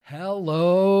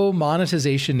Hello,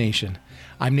 Monetization Nation.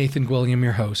 I'm Nathan Gwilliam,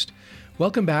 your host.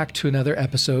 Welcome back to another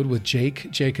episode with Jake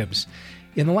Jacobs.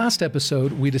 In the last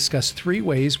episode, we discussed 3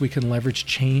 ways we can leverage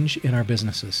change in our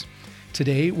businesses.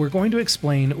 Today, we're going to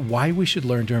explain why we should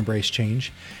learn to embrace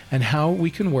change and how we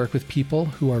can work with people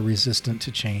who are resistant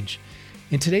to change.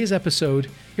 In today's episode,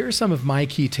 here are some of my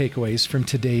key takeaways from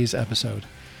today's episode.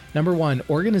 Number 1,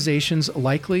 organizations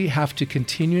likely have to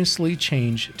continuously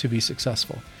change to be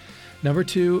successful. Number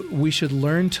 2, we should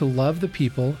learn to love the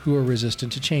people who are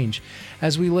resistant to change.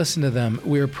 As we listen to them,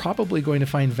 we are probably going to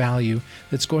find value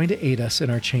that's going to aid us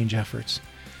in our change efforts.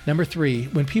 Number 3,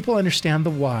 when people understand the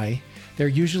why, they're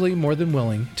usually more than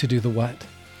willing to do the what.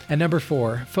 And number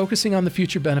 4, focusing on the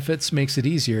future benefits makes it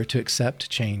easier to accept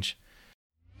change.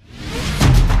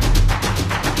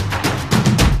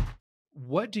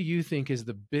 What do you think is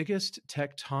the biggest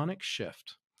tectonic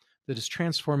shift that is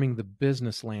transforming the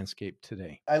business landscape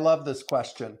today? I love this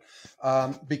question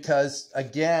because,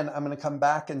 again, I'm going to come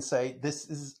back and say this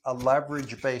is a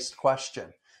leverage-based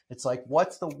question. It's like,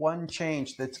 what's the one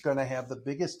change that's going to have the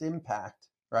biggest impact,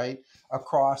 right,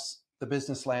 across the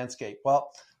business landscape?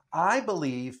 Well, I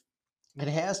believe it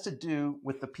has to do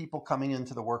with the people coming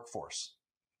into the workforce.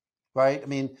 Right. I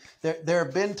mean, there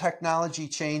have been technology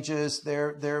changes.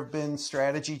 There have been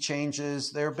strategy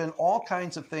changes. There have been all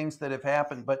kinds of things that have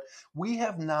happened, but we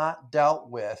have not dealt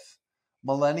with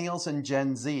millennials and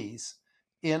Gen Zs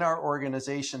in our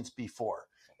organizations before.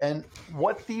 And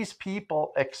what these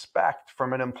people expect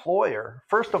from an employer,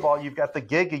 first of all, you've got the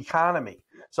gig economy.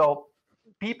 So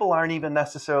people aren't even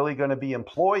necessarily going to be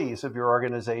employees of your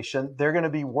organization. They're going to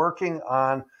be working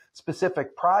on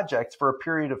specific projects for a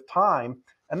period of time.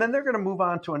 And then they're going to move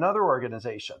on to another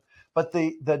organization. But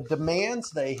the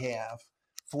demands they have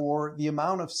for the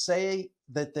amount of say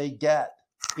that they get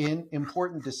in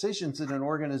important decisions in an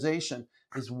organization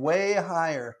is way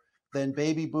higher than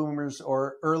baby boomers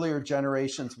or earlier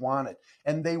generations wanted.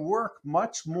 And they work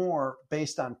much more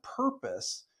based on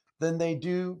purpose than they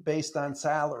do based on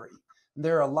salary.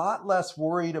 They're a lot less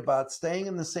worried about staying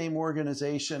in the same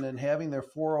organization and having their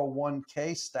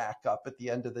 401k stack up at the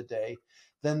end of the day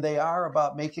than they are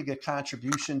about making a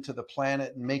contribution to the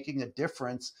planet and making a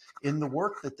difference in the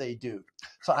work that they do.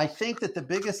 So I think that the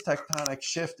biggest tectonic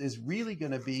shift is really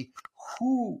going to be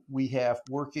who we have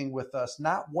working with us,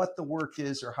 not what the work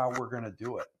is or how we're going to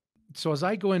do it. So as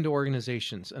I go into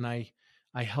organizations and I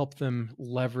help them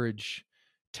leverage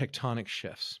tectonic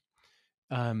shifts,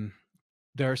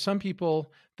 there are some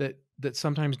people that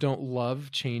sometimes don't love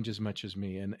change as much as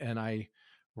me, and I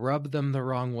rub them the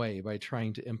wrong way by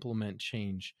trying to implement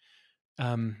change.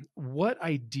 What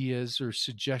ideas or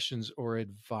suggestions or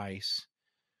advice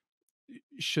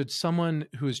should someone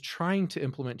who is trying to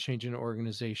implement change in an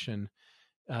organization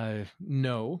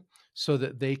know so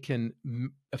that they can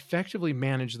effectively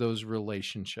manage those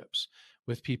relationships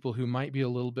with people who might be a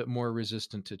little bit more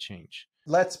resistant to change?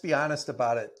 Let's be honest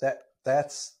about it.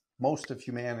 That's most of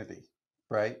humanity,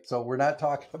 right? So we're not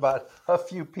talking about a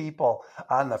few people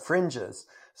on the fringes.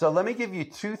 So let me give you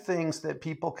 2 things that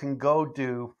people can go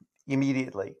do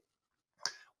immediately.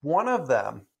 One of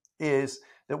them is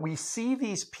that we see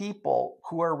these people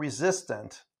who are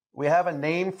resistant. We have a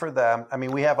name for them. I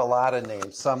mean, we have a lot of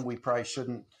names. Some we probably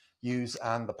shouldn't use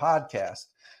on the podcast.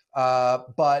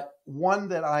 But one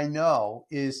that I know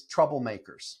is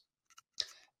troublemakers.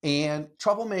 And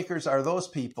troublemakers are those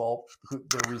people who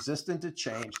they're resistant to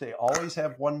change. They always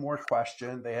have one more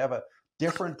question. They have a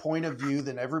different point of view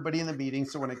than everybody in the meeting.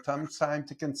 So when it comes time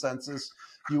to consensus,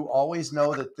 you always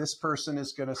know that this person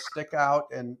is going to stick out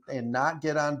and not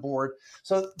get on board.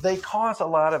 So they cause a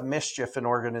lot of mischief in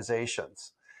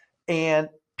organizations, and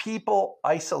people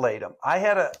isolate them. I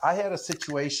had a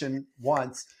situation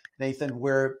once, Nathan,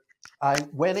 where I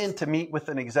went in to meet with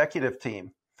an executive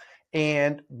team.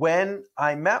 And when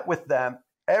I met with them,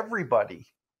 everybody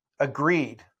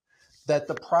agreed that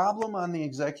the problem on the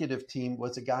executive team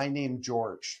was a guy named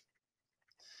George.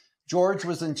 George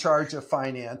was in charge of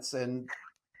finance, and,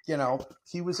 you know,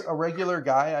 he was a regular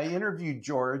guy. I interviewed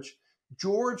George.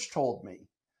 George told me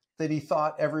that he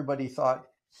thought everybody thought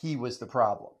he was the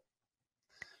problem.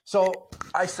 So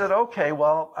I said, okay,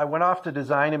 well, I went off to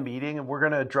design a meeting, and we're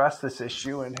going to address this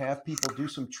issue and have people do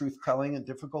some truth telling and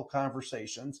difficult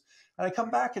conversations. And I come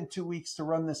back in 2 weeks to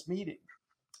run this meeting.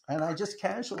 And I just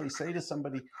casually say to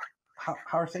somebody, how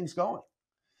are things going?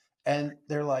 And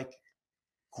they're like,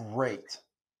 great.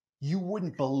 You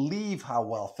wouldn't believe how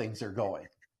well things are going.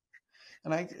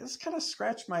 And I just kind of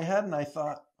scratched my head and I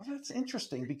thought, well, that's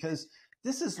interesting because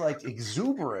this is like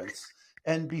exuberance.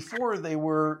 And before they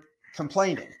were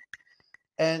complaining.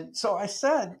 And so I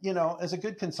said, as a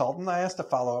good consultant, I asked a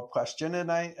follow-up question,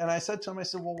 and I said to him, I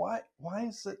said, well, why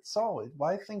is it so?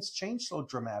 Why have things changed so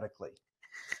dramatically?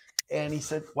 And he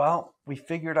said, well, we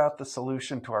figured out the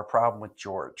solution to our problem with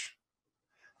George.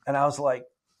 And I was like,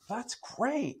 that's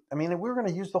great. I mean, we were going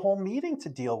to use the whole meeting to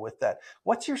deal with that.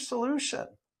 What's your solution?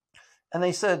 And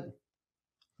they said,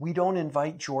 we don't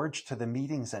invite George to the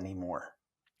meetings anymore.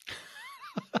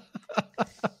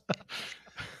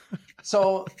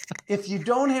 So if you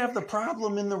don't have the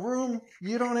problem in the room,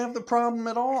 you don't have the problem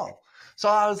at all. So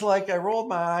I was like, I rolled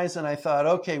my eyes and I thought,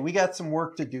 okay, we got some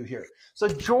work to do here. So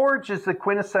George is the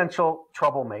quintessential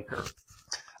troublemaker.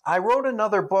 I wrote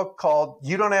another book called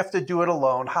You Don't Have to Do It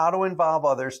Alone, How to Involve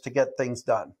Others to Get Things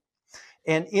Done.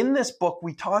 And in this book,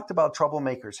 we talked about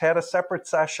troublemakers, had a separate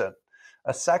session,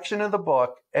 a section of the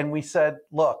book, and we said,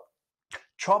 look,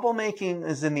 troublemaking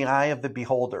is in the eye of the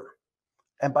beholder.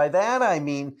 And by that, I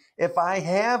mean, if I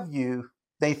have you,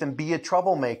 Nathan, be a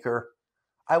troublemaker,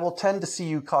 I will tend to see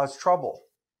you cause trouble.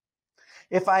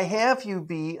 If I have you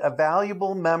be a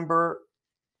valuable member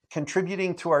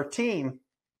contributing to our team,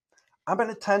 I'm going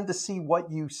to tend to see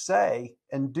what you say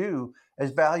and do as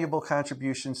valuable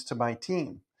contributions to my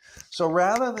team. So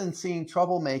rather than seeing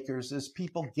troublemakers as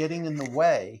people getting in the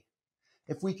way,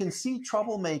 if we can see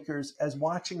troublemakers as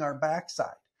watching our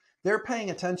backside, they're paying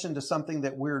attention to something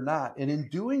that we're not. And in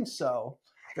doing so,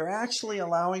 they're actually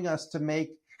allowing us to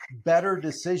make better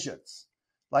decisions,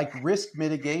 like risk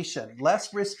mitigation,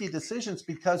 less risky decisions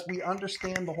because we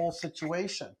understand the whole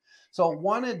situation. So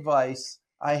one advice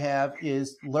I have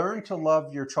is learn to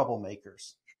love your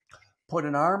troublemakers. Put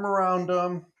an arm around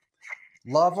them,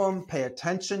 love them, pay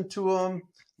attention to them,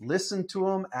 listen to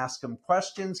them, ask them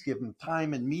questions, give them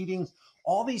time in meetings.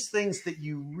 All these things that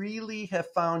you really have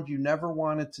found you never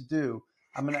wanted to do,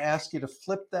 I'm going to ask you to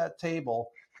flip that table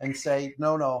and say,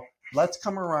 no, let's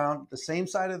come around the same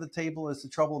side of the table as the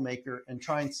troublemaker and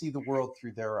try and see the world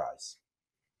through their eyes,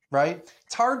 right?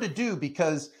 It's hard to do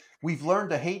because we've learned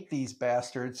to hate these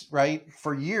bastards, right,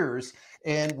 for years,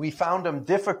 and we found them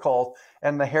difficult,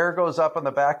 and the hair goes up on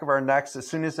the back of our necks as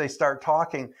soon as they start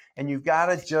talking, and you've got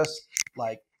to just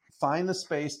like find the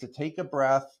space to take a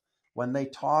breath. When they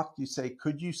talk, you say,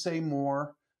 could you say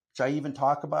more? Which I even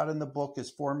talk about in the book as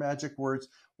 4 magic words.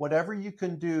 Whatever you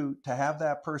can do to have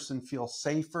that person feel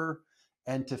safer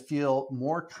and to feel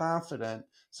more confident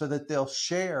so that they'll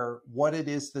share what it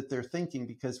is that they're thinking,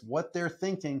 because what they're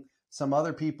thinking, some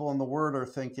other people in the world are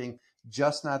thinking,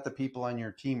 just not the people on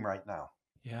your team right now.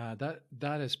 Yeah,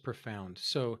 that is profound.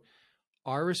 So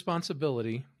our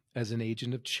responsibility as an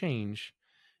agent of change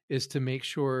is to make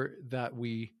sure that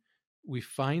we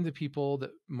find the people that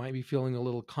might be feeling a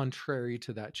little contrary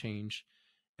to that change,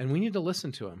 and we need to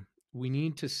listen to them. We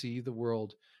need to see the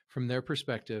world from their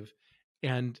perspective,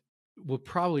 and we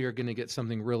probably are going to get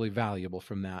something really valuable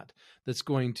from that that's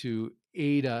going to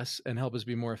aid us and help us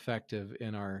be more effective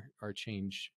in our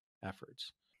change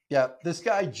efforts. Yeah, this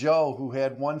guy Joe, who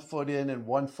had 1 foot in and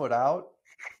 1 foot out,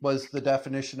 was the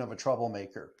definition of a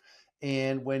troublemaker.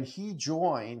 And when he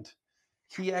joined,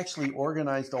 he actually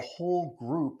organized a whole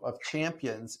group of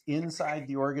champions inside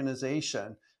the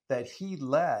organization that he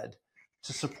led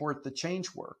to support the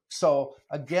change work. So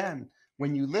again,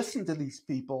 when you listen to these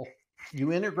people,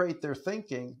 you integrate their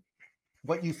thinking,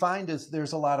 what you find is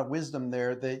there's a lot of wisdom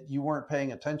there that you weren't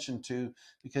paying attention to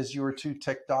because you were too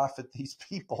ticked off at these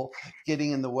people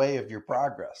getting in the way of your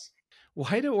progress.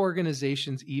 Why do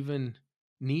organizations even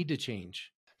need to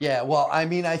change? Yeah, well, I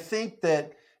mean, I think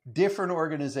that different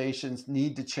organizations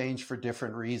need to change for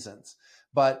different reasons.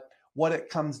 But what it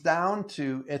comes down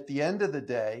to at the end of the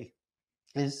day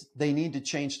is they need to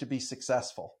change to be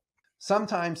successful.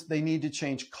 Sometimes they need to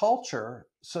change culture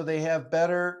so they have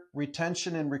better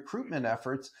retention and recruitment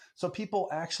efforts so people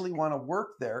actually want to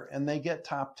work there and they get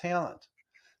top talent.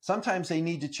 Sometimes they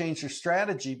need to change their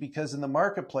strategy because in the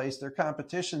marketplace, their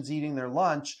competition's eating their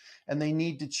lunch and they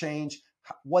need to change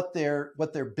what their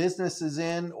business is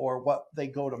in or what they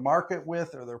go to market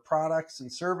with or their products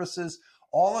and services.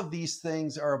 All of these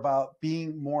things are about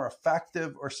being more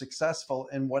effective or successful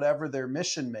in whatever their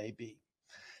mission may be.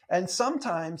 And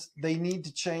sometimes they need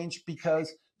to change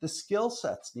because the skill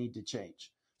sets need to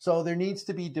change. So there needs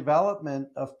to be development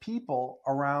of people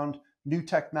around new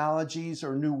technologies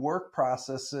or new work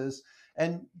processes.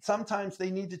 And sometimes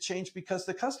they need to change because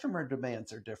the customer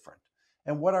demands are different.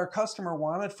 And what our customer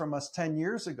wanted from us 10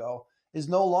 years ago is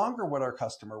no longer what our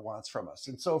customer wants from us.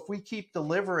 And so if we keep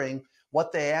delivering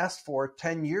what they asked for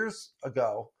 10 years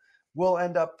ago, we'll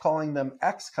end up calling them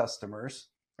ex-customers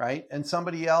right? And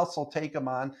somebody else will take them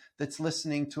on that's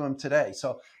listening to them today.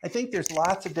 So I think there's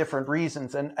lots of different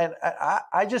reasons. And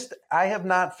I have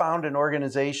not found an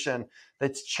organization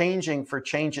that's changing for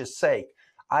change's sake.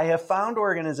 I have found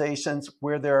organizations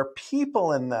where there are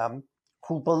people in them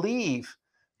who believe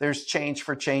there's change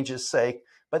for change's sake.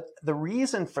 But the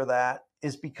reason for that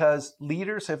is because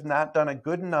leaders have not done a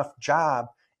good enough job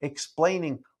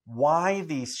explaining why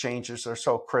these changes are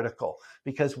so critical.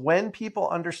 Because when people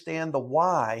understand the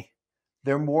why,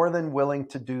 they're more than willing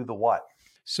to do the what.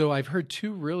 So I've heard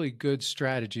two really good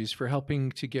strategies for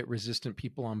helping to get resistant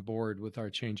people on board with our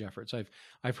change efforts.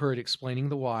 I've heard explaining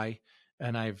the why,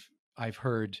 and I've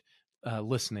heard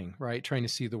listening, right? Trying to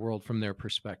see the world from their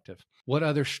perspective. What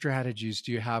other strategies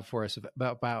do you have for us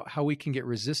about how we can get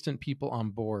resistant people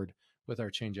on board with our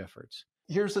change efforts?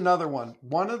 Here's another one.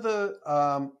 One of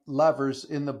the levers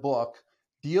in the book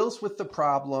deals with the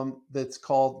problem that's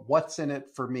called what's in it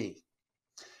for me.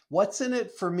 What's in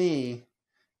it for me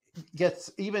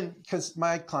gets, even because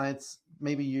my clients,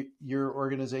 maybe your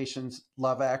organizations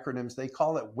love acronyms, they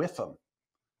call it WIFM,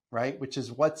 right? Which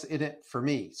is what's in it for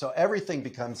me. So everything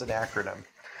becomes an acronym.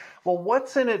 Well,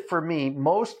 what's in it for me?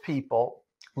 Most people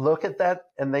look at that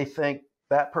and they think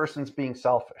that person's being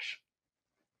selfish,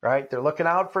 right? They're looking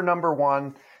out for number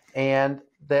one, and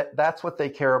that's what they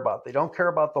care about. They don't care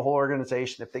about the whole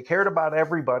organization. If they cared about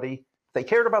everybody, if they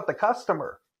cared about the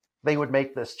customer, they would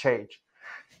make this change.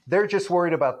 They're just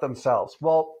worried about themselves.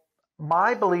 Well,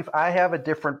 my belief, I have a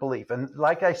different belief. And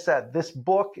like I said, this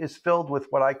book is filled with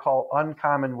what I call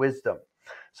uncommon wisdom.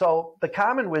 So the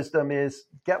common wisdom is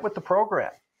get with the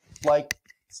program, like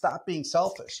stop being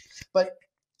selfish. But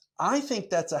I think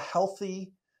that's a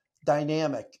healthy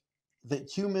dynamic that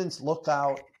humans look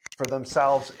out for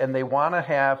themselves and they want to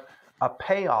have a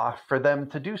payoff for them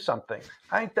to do something.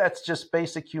 I think that's just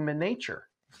basic human nature.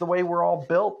 It's the way we're all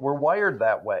built. We're wired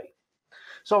that way.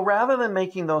 So rather than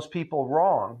making those people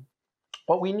wrong,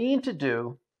 what we need to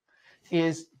do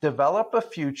is develop a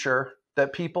future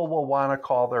that people will want to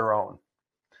call their own.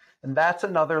 And that's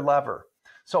another lever.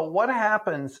 So what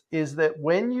happens is that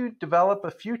when you develop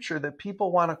a future that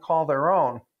people want to call their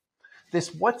own,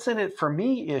 this what's in it for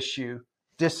me issue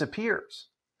disappears.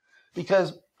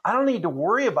 Because I don't need to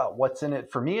worry about what's in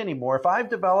it for me anymore. If I've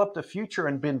developed a future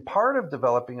and been part of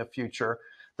developing a future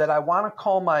that I want to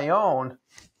call my own,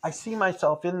 I see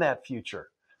myself in that future.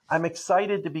 I'm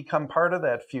excited to become part of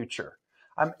that future.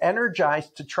 I'm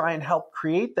energized to try and help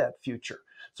create that future.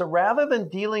 So rather than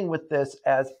dealing with this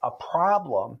as a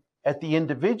problem at the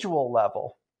individual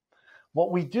level,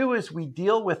 what we do is we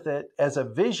deal with it as a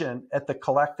vision at the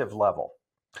collective level.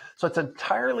 So it's an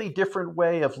entirely different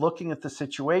way of looking at the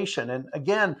situation. And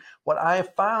again, what I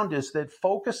have found is that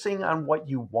focusing on what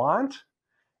you want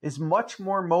is much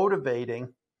more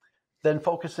motivating than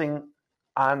focusing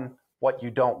on what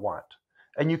you don't want.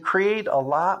 And you create a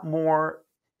lot more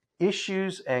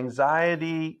issues,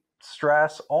 anxiety,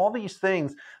 stress, all these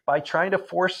things by trying to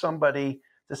force somebody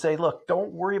to say, look,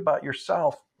 don't worry about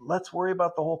yourself. Let's worry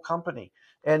about the whole company.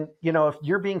 And, if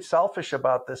you're being selfish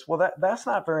about this, well, that's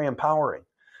not very empowering.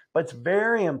 But it's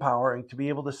very empowering to be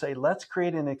able to say, let's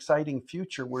create an exciting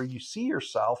future where you see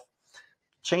yourself,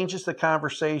 changes the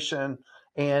conversation.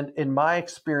 And in my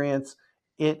experience,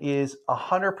 it is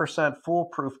 100%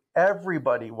 foolproof.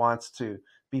 Everybody wants to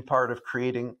be part of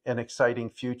creating an exciting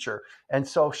future. And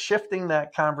so shifting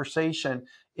that conversation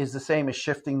is the same as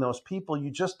shifting those people. You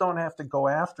just don't have to go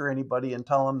after anybody and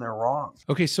tell them they're wrong.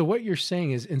 Okay, so what you're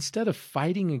saying is instead of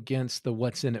fighting against the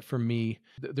what's in it for me,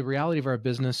 the reality of our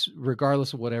business,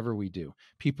 regardless of whatever we do,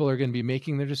 people are going to be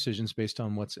making their decisions based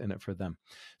on what's in it for them.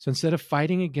 So instead of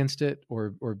fighting against it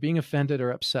or being offended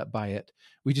or upset by it,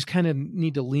 we just kind of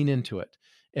need to lean into it.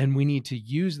 And we need to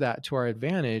use that to our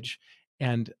advantage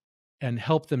and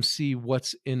help them see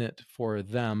what's in it for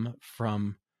them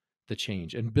from the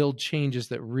change and build changes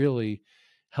that really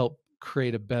help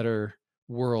create a better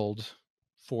world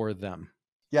for them.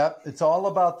 Yeah, it's all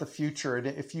about the future. And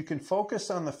if you can focus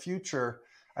on the future,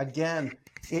 again,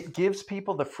 it gives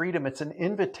people the freedom. It's an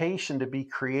invitation to be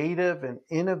creative and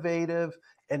innovative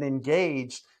and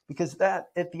engaged, because that,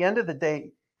 at the end of the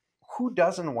day, who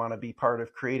doesn't want to be part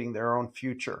of creating their own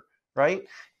future, right?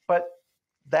 But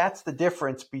that's the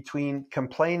difference between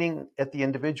complaining at the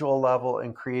individual level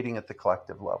and creating at the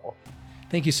collective level.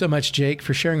 Thank you so much, Jake,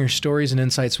 for sharing your stories and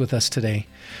insights with us today.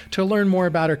 To learn more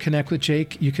about or connect with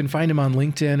Jake, you can find him on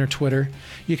LinkedIn or Twitter.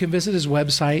 You can visit his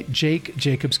website,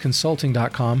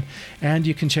 jakejacobsconsulting.com, and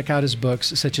you can check out his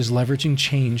books, such as Leveraging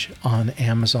Change, on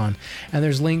Amazon. And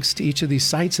there's links to each of these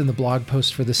sites in the blog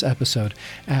post for this episode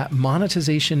at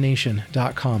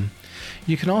monetizationnation.com.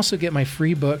 You can also get my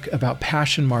free book about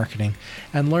passion marketing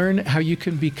and learn how you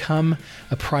can become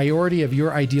a priority of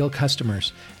your ideal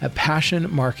customers at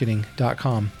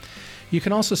passionmarketing.com. You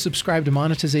can also subscribe to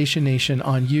Monetization Nation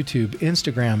on YouTube,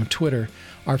 Instagram, Twitter,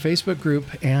 our Facebook group,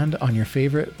 and on your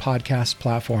favorite podcast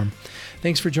platform.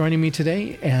 Thanks for joining me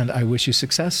today, and I wish you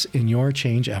success in your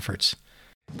change efforts.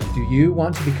 Do you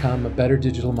want to become a better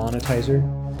digital monetizer?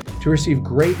 To receive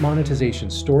great monetization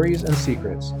stories and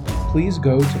secrets, please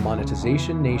go to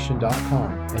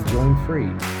monetizationnation.com and join free.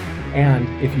 And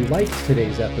if you liked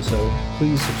today's episode,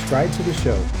 please subscribe to the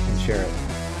show and share it.